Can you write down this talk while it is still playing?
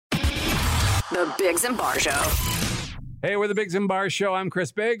The Biggs and Barr Show. Hey, we're the Biggs and Barr Show. I'm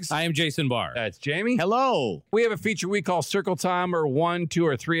Chris Biggs. I am Jason Barr. That's Jamie. Hello. We have a feature we call Circle Time, where 1, 2,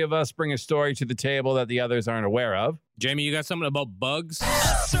 or 3 of us bring a story to the table that the others aren't aware of. Jamie, you got something about bugs?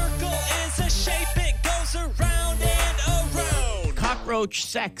 A circle is a shape, it goes around and around. Cockroach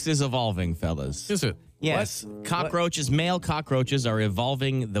sex is evolving, fellas. Is it? Yes. Cockroaches, male cockroaches are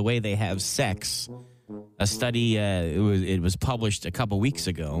evolving the way they have sex. A study, it was published a couple weeks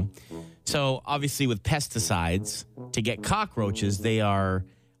ago. So, obviously, with pesticides, to get cockroaches, they are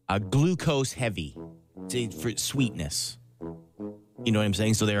glucose heavy for sweetness. You know what I'm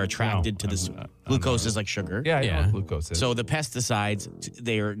saying? So they're attracted to this. Glucose is like sugar. Yeah, I know Yeah. what glucose is. So the pesticides,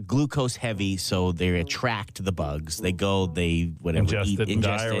 they're glucose heavy, so they attract the bugs. They go, they whatever, Ingest it and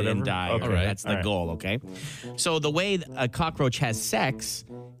die or whatever? and die. Okay. Okay, that's the All right. goal, okay? So the way a cockroach has sex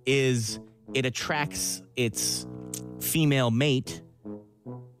is it attracts its female mate.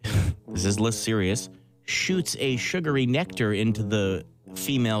 This is less serious. Shoots a sugary nectar into the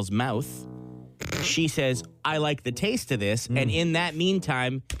female's mouth. She says, I like the taste of this. And in that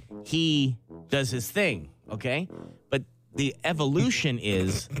meantime, he does his thing, okay? But the evolution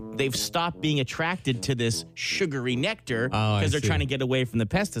is they've stopped being attracted to this sugary nectar I because they're see. trying to get away from the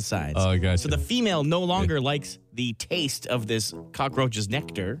pesticides. Oh, I gotcha. So the female no longer likes the taste of this cockroach's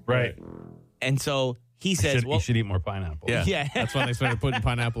nectar. right. And so he says, You should eat more pineapple. yeah. That's why they started putting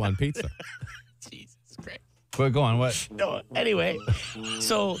pineapple on pizza. Jesus Christ. But go on, what? No, anyway,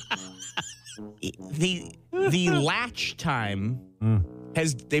 so the latch time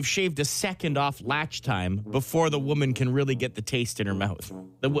they've shaved a second off latch time before the woman can really get the taste in her mouth.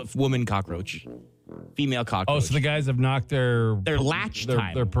 The woman cockroach, female cockroach. Oh, so the guys have knocked their latch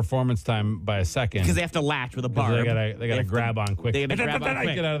time. their performance time by a second. because they have to latch with a 'Cause barb. they gotta grab on quick. They gotta grab on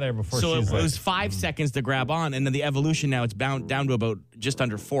quick. Get out of there before So she's it like, was 5 seconds to grab on, and then the evolution now it's down to about just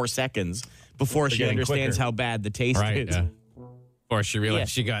under 4 seconds before she getting understands quicker. how bad the taste Right, is. yeah. Or she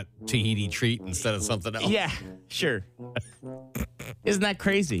realized Yeah. she got Tahiti treat instead of something else. Yeah, sure. Isn't that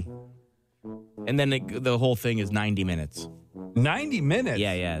crazy? And then the whole thing is 90 minutes. 90 minutes.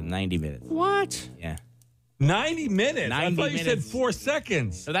 Yeah, 90 minutes. What? Yeah. 90 minutes. 90 I thought you said minutes. 4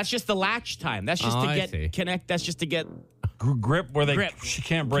 seconds. So that's just the latch time. That's just Oh, to I get see. connect. That's just to get Grip where grip. she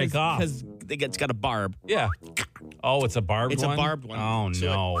can't break off. Because it's got a barb. Yeah. Oh, it's a barbed It's one? a barbed one. Oh, So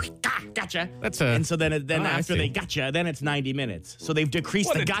no. Gotcha. That's a- And so then I after see. they gotcha, then it's 90 minutes. So they've decreased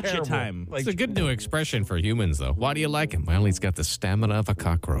What the a gotcha terrible- time. It's a good new expression for humans, though. Why do you like him? Well, he's got the stamina of a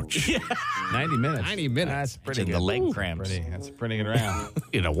cockroach. 90 minutes. 90 minutes. That's pretty In good. the leg cramps. That's a pretty good round.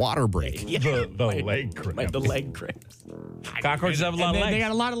 In a water break. Yeah. the leg cramp. The leg cramps. Cockroaches have a lot And of then legs. they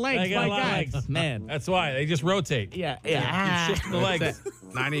got a lot of legs. They got My a lot of God. legs. Man. That's why. They just rotate. Yeah. You shift the legs.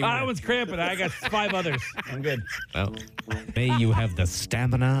 90 That one's cramping. I got 5 others. I'm good. Well, may you have the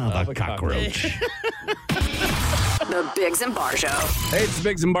stamina of a a cockroach. The Biggs and Barr Show. Hey, it's the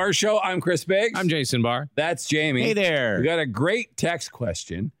Biggs and Barr Show. I'm Chris Biggs. I'm Jason Barr. That's Jamie. Hey there. We got a great text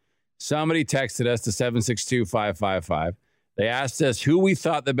question. Somebody texted us to 762-555. They asked us who we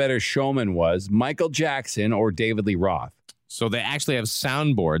thought the better showman was, Michael Jackson or David Lee Roth. So they actually have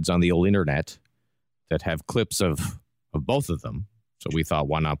soundboards on the old internet that have clips of both of them. So we thought,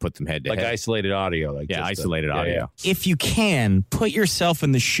 why not put them head to Like head? isolated audio. Like Yeah, just isolated yeah, audio. yeah. If you can, put yourself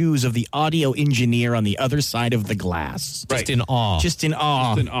in the shoes of the audio engineer on the other side of the glass. Just in awe. Just in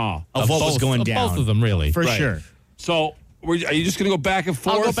awe Just in awe. of what was going down. Both of them, really. For Right. sure. So are you just going to go back and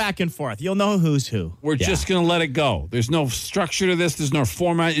forth? I'll go back and forth. You'll know who's who. We're just going to let it go. There's no structure to this. There's no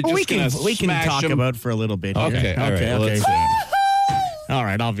format. You're Well, just we going can to we can talk about for a little bit. Here. Okay. All right. Okay. Well, Okay. let's- All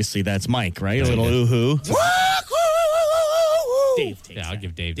right. Obviously, that's Mike, right? A little ooh-hoo. Dave takes Yeah, I'll that.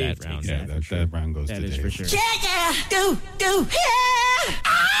 give Dave Dave that round. takes Yeah, that round goes That to is Dave. for sure.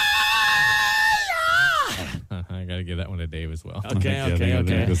 I got to give that one to Dave as well. Okay. Yeah,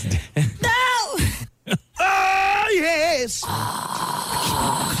 there goes to Dave.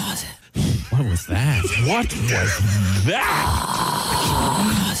 What was that? What was that?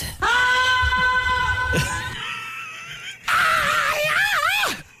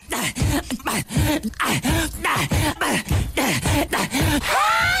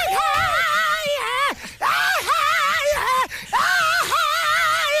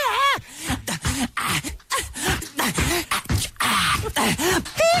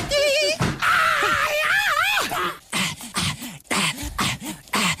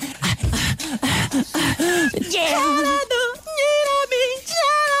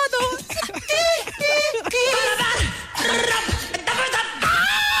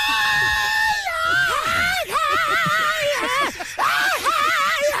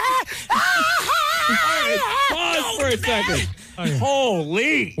 Pause for a second.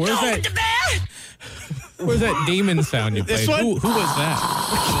 Holy. Where's that? Where's that demon sound you played? This one? Who was that?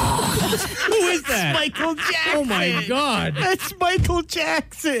 Who is that? Michael Jackson. Oh my God. That's Michael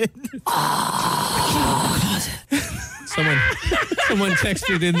Jackson. Someone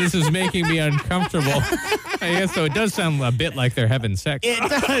texted in, this is making me uncomfortable. I guess so. It does sound a bit like they're having sex. It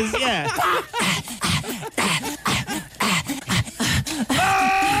does, yeah.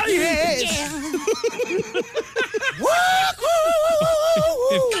 Oh, yes.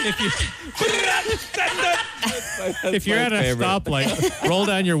 If you're at a stoplight, roll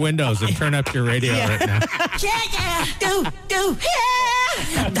down your windows and turn up your radio right now.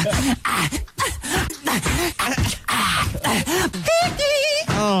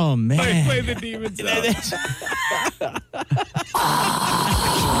 Oh, man. Play the demon sound.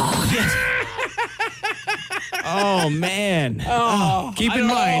 Oh, man. Keep in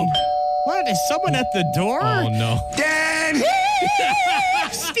mind. What? Is someone at the door? Oh, no.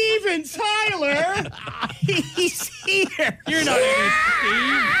 Steven Tyler! He's here! You're not in it,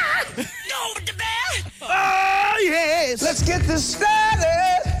 Steve. Oh, yes! Let's get this started.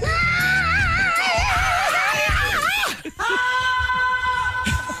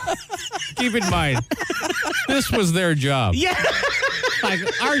 Keep in mind, this was their job. Yeah. Like,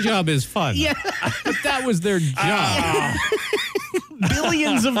 our job is fun. Yeah. But that was their job.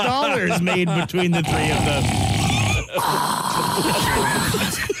 Billions of dollars made between the three of them.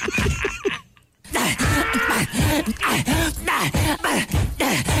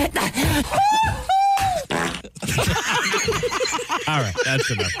 All right, that's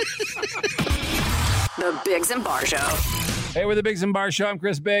enough. The Biggs and Bar Show. Hey, we're the Biggs and Bar Show. I'm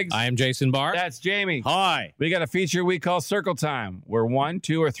Chris Biggs. I am Jason Barr. That's Jamie. Hi. We got a feature we call Circle Time, where 1,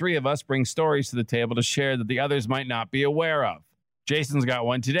 2, or 3 of us bring stories to the table to share that the others might not be aware of. Jason's got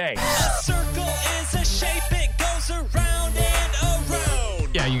one today. A circle is a shape, it goes around and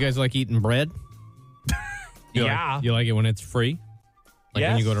around. Yeah, you guys like eating bread? Yeah. You like it when it's free? Like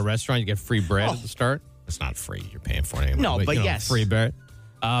when Yes. you go to a restaurant, you get free bread at the start? It's not free. You're paying for it anyway. No, but you know, yes. free bread.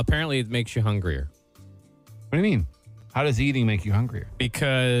 Apparently, it makes you hungrier. What do you mean? How does eating make you hungrier?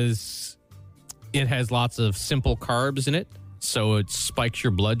 Because it has lots of simple carbs in it. So it spikes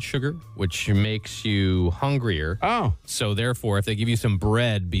your blood sugar, which makes you hungrier. Oh. So therefore, if they give you some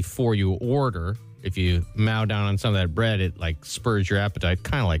bread before you order, if you mow down on some of that bread, it like spurs your appetite,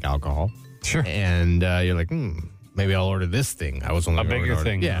 kind of like alcohol. Sure. And you're like, maybe I'll order this thing. I was only A gonna bigger order-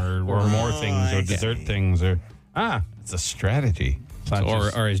 thing, Yeah. or more things, or dessert things, or it's a strategy. It's not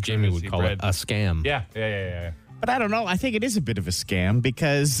just Or as Jamie would courtesy call bread. it, a scam. Yeah. But I don't know. I think it is a bit of a scam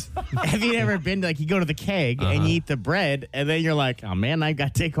because have you ever been like you go to the keg and you eat the bread and then you're like, oh man, I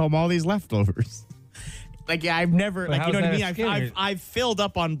got to take home all these leftovers. Like I've never, But like you know how's what I that mean. a scam? I've filled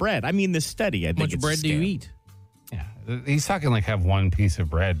up on bread. I mean, the study. I How think much it's a bread do you scam. eat? Yeah. He's talking like have one piece of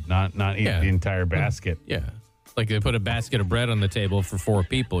bread, not eat Yeah. the entire basket. Yeah. Like they put a basket of bread on the table for 4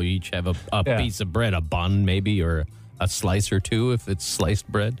 people. You each have a Yeah. piece of bread, a bun maybe, or a slice or two if it's sliced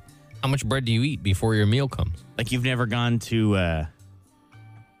bread. How much bread do you eat before your meal comes? Like you've never gone to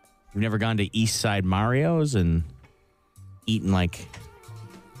East Side Mario's and eaten like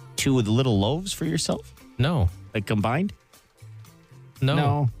 2 of the little loaves for yourself, No. like combined.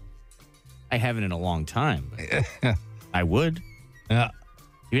 No. I haven't in a long time. But I would. Yeah.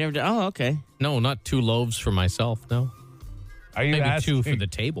 You never done? Oh, okay. No, not 2 loaves for myself. No. Are you Maybe asking? 2 for the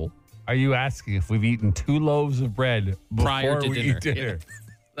table. Are you asking if we've eaten 2 loaves of bread Prior before to we dinner? eat dinner?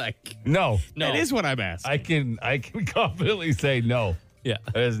 Like, No. That is what I'm asking. I can confidently say no. yeah.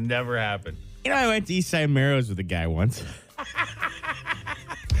 That has never happened. You know, I went to East Side Mario's with a guy once,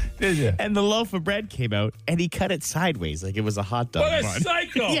 Did you? and the loaf of bread came out, and he cut it sideways like it was a hot dog What a bun.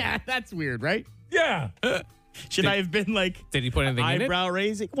 psycho! Yeah, that's weird, right? Yeah. Should I have been like Did he put anything in it? eyebrow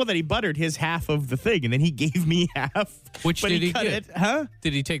raising? Well, then he buttered his half of the thing, and then he gave me half. Which but did he he cut get? it, huh?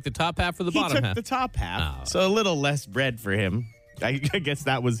 Did he take the top half or the He bottom took half? the top half, Oh. so a little less bread for him. I guess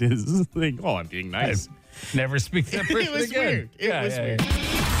that was his thing. Oh, I'm being nice. Never speak to that person It was again. weird. It was weird.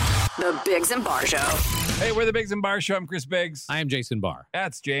 The Biggs and Bar Show. Hey, we're the Biggs and Bar Show. I'm Chris Biggs. I am Jason Barr.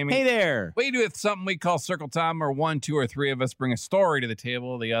 That's Jamie. Hey there. We do with something we call Circle Time, where 1, 2, or 3 of us bring a story to the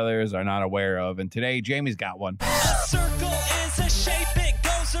table the others are not aware of. And today, Jamie's got one. A circle is a shape, it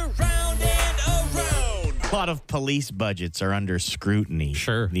goes around and around. A lot of police budgets are under scrutiny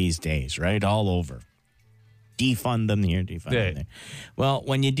these days, right? All over. Defund them here, defund them there. Well,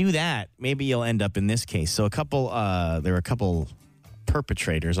 when you do that, maybe you'll end up in this case. So there were a couple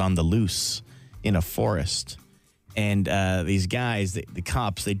perpetrators on the loose in a forest. And these guys, the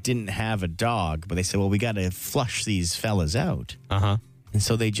cops, they didn't have a dog, but they said, well, we got to flush these fellas out. Uh-huh. And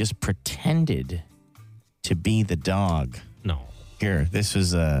so they just pretended to be the dog. No. Here, this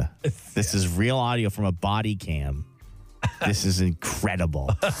is real audio from a body cam. This is incredible.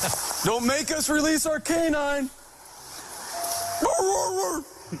 Don't make us release our canine.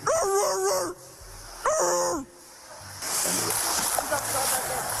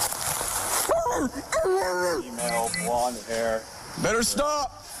 Female, blonde hair. Better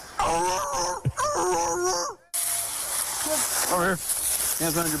stop. Over here.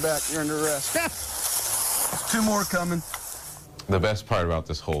 Hands behind your back. You're under arrest. 2 more coming. The best part about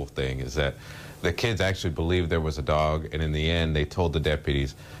this whole thing is that the kids actually believed there was a dog, and in the end, they told the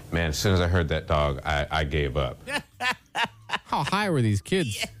deputies, man, as soon as I heard that dog, I gave up. How high were these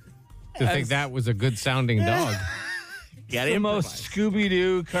kids to think that was a good sounding dog? Yeah, The most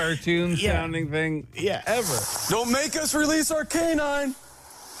Scooby-Doo cartoon sounding thing ever. Don't make us release our canine.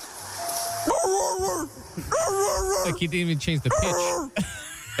 Like he didn't even change the pitch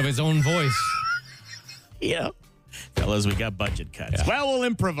of his own voice. Yeah. Fellas, we got budget cuts. Well, we'll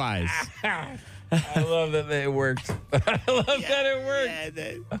improvise. I love that it worked. I love that it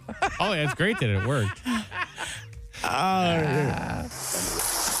worked. Oh, yeah, it's great that it worked.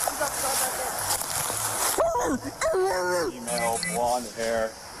 Female, blonde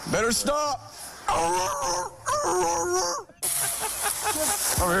hair. Better stop.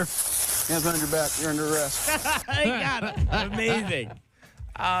 Over here. Hands behind your back. You're under arrest. I got it. Amazing.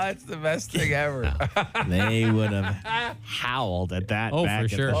 Oh, it's the best thing ever. They would have howled at that. Oh, back for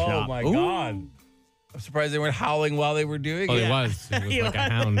at sure. the Oh, shop. my Ooh. God. I'm surprised they weren't howling while they were doing Oh, it. it was. It was like a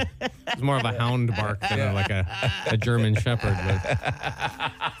hound. It was more of a hound bark than like a German shepherd. But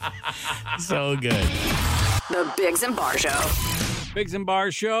So good. The Biggs and Bar Show. Biggs and Bar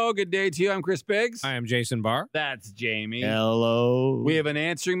Show. Good day to you. I'm Chris Biggs. I am Jason Barr. That's Jamie. Hello. We have an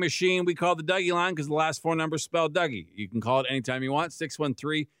answering machine we call the Dougie line because the last 4 numbers spell Dougie. You can call it anytime you want,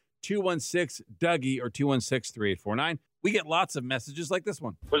 613-216-DOUGIE or 216-3849. We get lots of messages like this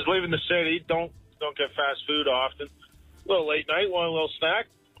one. Was leaving the city. Don't get fast food often. A little late night, want a little snack.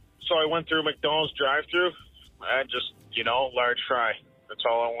 So I went through McDonald's drive-thru. I had just, large fry. That's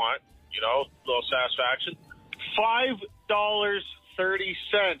all I want. Little satisfaction. $5.30.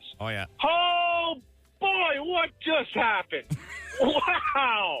 Oh, yeah. Oh, boy, what just happened?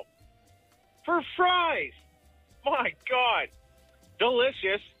 Wow. For fries. My God.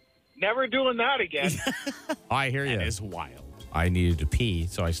 Delicious. Never doing that again. I hear you. That is wild. I needed to pee,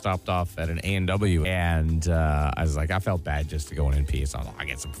 so I stopped off at an A&W, and I was like, I felt bad just to go in and pee. So I'll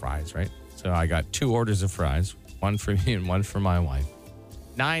get some fries, right? So I got 2 orders of fries, one for me and one for my wife.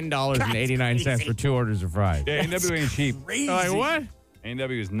 $9.89 for 2 orders of fries. Yeah, A&W ain't cheap. Crazy. I'm like, what?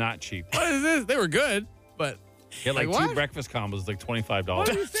 A&W is not cheap. What is this? They were good, but Get like Like 2 what? breakfast combos, like $25. what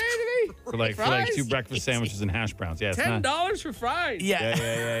are you saying to me? For like Fries? 2 breakfast sandwiches and hash browns. Yeah, it's not. $10 for fries? Yeah.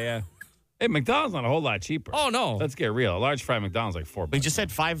 Yeah. Hey, McDonald's not a whole lot cheaper. Oh, no. Let's get real. A large fry McDonald's like $4. We just said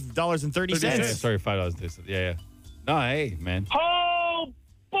 $5.30. Sorry, $5. Yeah. No, hey, man. Oh,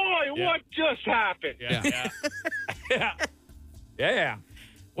 boy, Yeah. what just happened? Yeah. Yeah.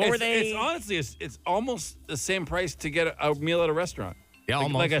 What were It's they? honestly, it's almost the same price to get a meal at a restaurant. Yeah, Like,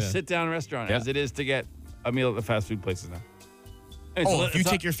 almost. like a yeah. sit-down restaurant Yeah. as it is to get a meal at the fast food places now. And Oh, it's if you it's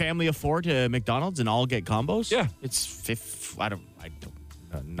take your family of 4 to McDonald's and all get combos? Yeah. It's I don't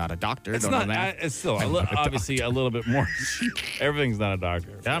not a doctor. It's don't not. know that. It's still I'm not a obviously a little bit more. Everything's not a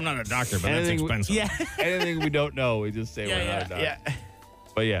doctor. I'm not a doctor, but that's Anything we- expensive. Yeah. Anything we don't know, we just say we're not a doctor.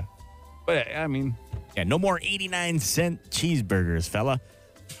 But yeah. I mean, Yeah, no more 89-cent cheeseburgers, fella.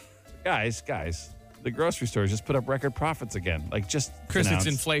 guys, the grocery stores just put up record profits again. Like just Chris, it's announced.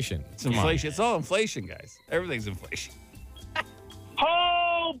 inflation. It's inflation. It's all inflation, guys. Everything's inflation.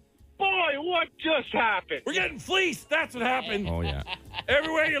 Oh, boy, what just happened? We're getting fleeced. That's what happened. Oh, yeah.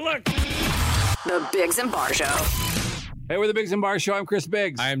 Everywhere you look. The Biggs and Bar Show. Hey, we're the Biggs and Bar Show. I'm Chris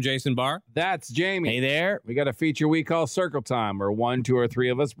Biggs. I am Jason Barr. That's Jamie. Hey there. We got a feature we call Circle Time, where 1, 2, or 3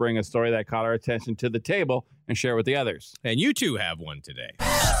 of us bring a story that caught our attention to the table and share it with the others. And you two have one today.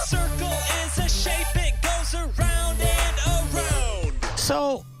 A circle is a shape, it goes around and around.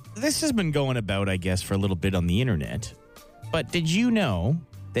 So, this has been going about, I guess, for a little bit on the internet. But did you know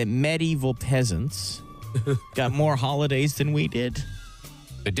that medieval peasants got more holidays than we did?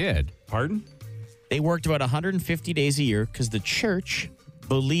 They did. Pardon? They worked about 150 days a year because the church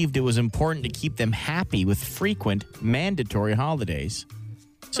believed it was important to keep them happy with frequent mandatory holidays.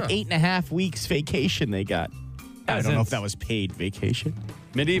 So 8.5 weeks vacation they got. I don't know if that was paid vacation.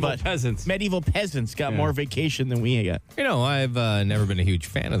 Medieval peasants. Medieval peasants got more vacation than we got. You know, I've never been a huge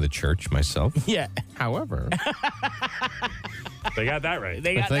fan of the church myself. Yeah. However, They got that right.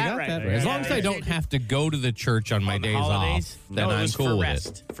 They got that right. As long as I don't have to go to the church on my days holidays, off, then it I'm was cool for with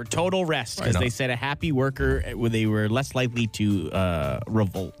rest, it. for total rest, because Right on. they said a happy worker, they were less likely to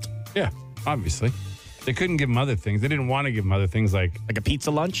revolt. Yeah, obviously. They couldn't give them other things. They didn't want to give them other things like a pizza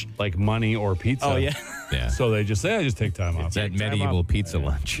lunch, like money or pizza. Oh yeah, Yeah. So they just say, just take time off. That medieval pizza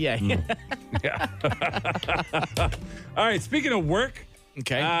lunch. yeah. Yeah. All right. Speaking of work,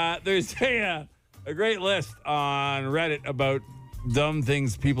 Okay. there's a great list on Reddit about dumb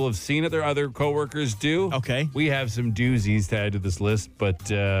things people have seen at their other coworkers do. Okay. We have some doozies to add to this list,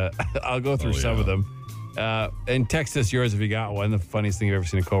 but I'll go through some of them. And text us yours if you got one. The funniest thing you've ever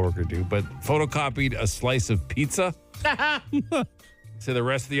seen a coworker do. But photocopied a slice of pizza. So the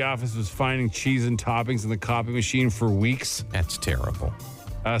rest of the office was finding cheese and toppings in the copy machine for weeks. That's terrible.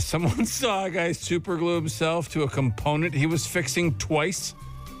 Someone saw a guy super glue himself to a component he was fixing twice.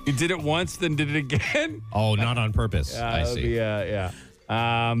 He did it once, then did it again. Oh, not on purpose. I see. Yeah.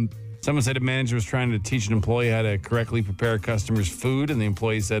 Someone said a manager was trying to teach an employee how to correctly prepare a customer's food, and the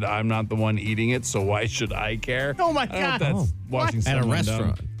employee said, "I'm not the one eating it, so why should I care?" Oh, my I don't know if God. that's watching At a someone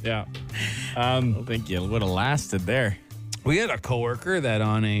restaurant. dumb. Yeah. I don't think you would have lasted there. We had a coworker that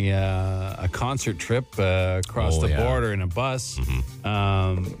on a concert trip across Oh, the yeah. border in a bus,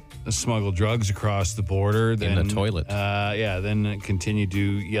 smuggled drugs across the border. Then, the toilet. Then continued to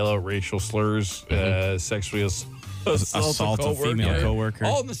yell out racial slurs, sexually assault a female coworker.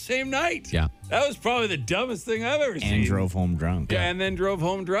 all in the same night. Yeah. That was probably the dumbest thing I've ever seen. And drove home drunk. Yeah, and then drove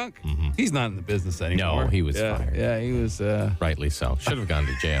home drunk. He's not in the business anymore. No, he was Yeah, fired. Yeah, he was. Rightly so. Should have gone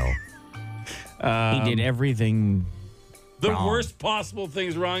to jail. He did everything. The Wrong. worst possible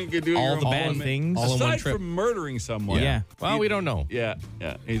things wrong you could do. in All your the home. bad things. All in one Aside trip. from murdering someone. Yeah. Well, we don't know. Yeah.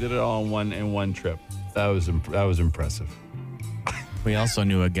 He did it all in one trip. That was impressive. We also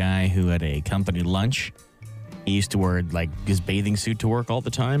knew a guy who had a company lunch. He used to wear like his bathing suit to work all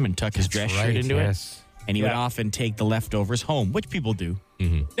the time and tuck his dress shirt into it. And he would Yeah. often take the leftovers home, which people do.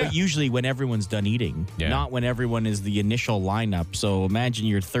 Yeah. But usually when everyone's done eating, Yeah. not when everyone is the initial lineup. So imagine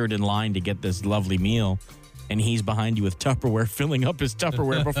you're third in line to get this lovely meal, and he's behind you with Tupperware, filling up his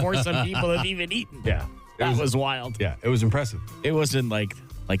Tupperware before some people have even eaten. Yeah. That was wild. Yeah, it was impressive. It wasn't like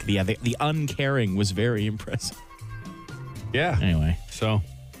the uncaring was very impressive. Yeah. Anyway, So,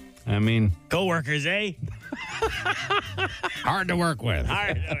 I mean, coworkers, eh? Hard to work with.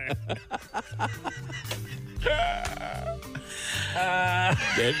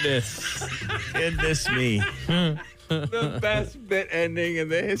 Goodness me. the best bit ending in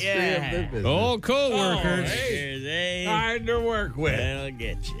the history Yeah. of the business. Oh, co-workers. Coworkers, eh? Hard to work with. I'll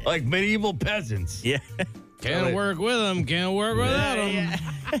get you. Like medieval peasants. Yeah. Can't work with them. Can't work without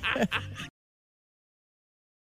them.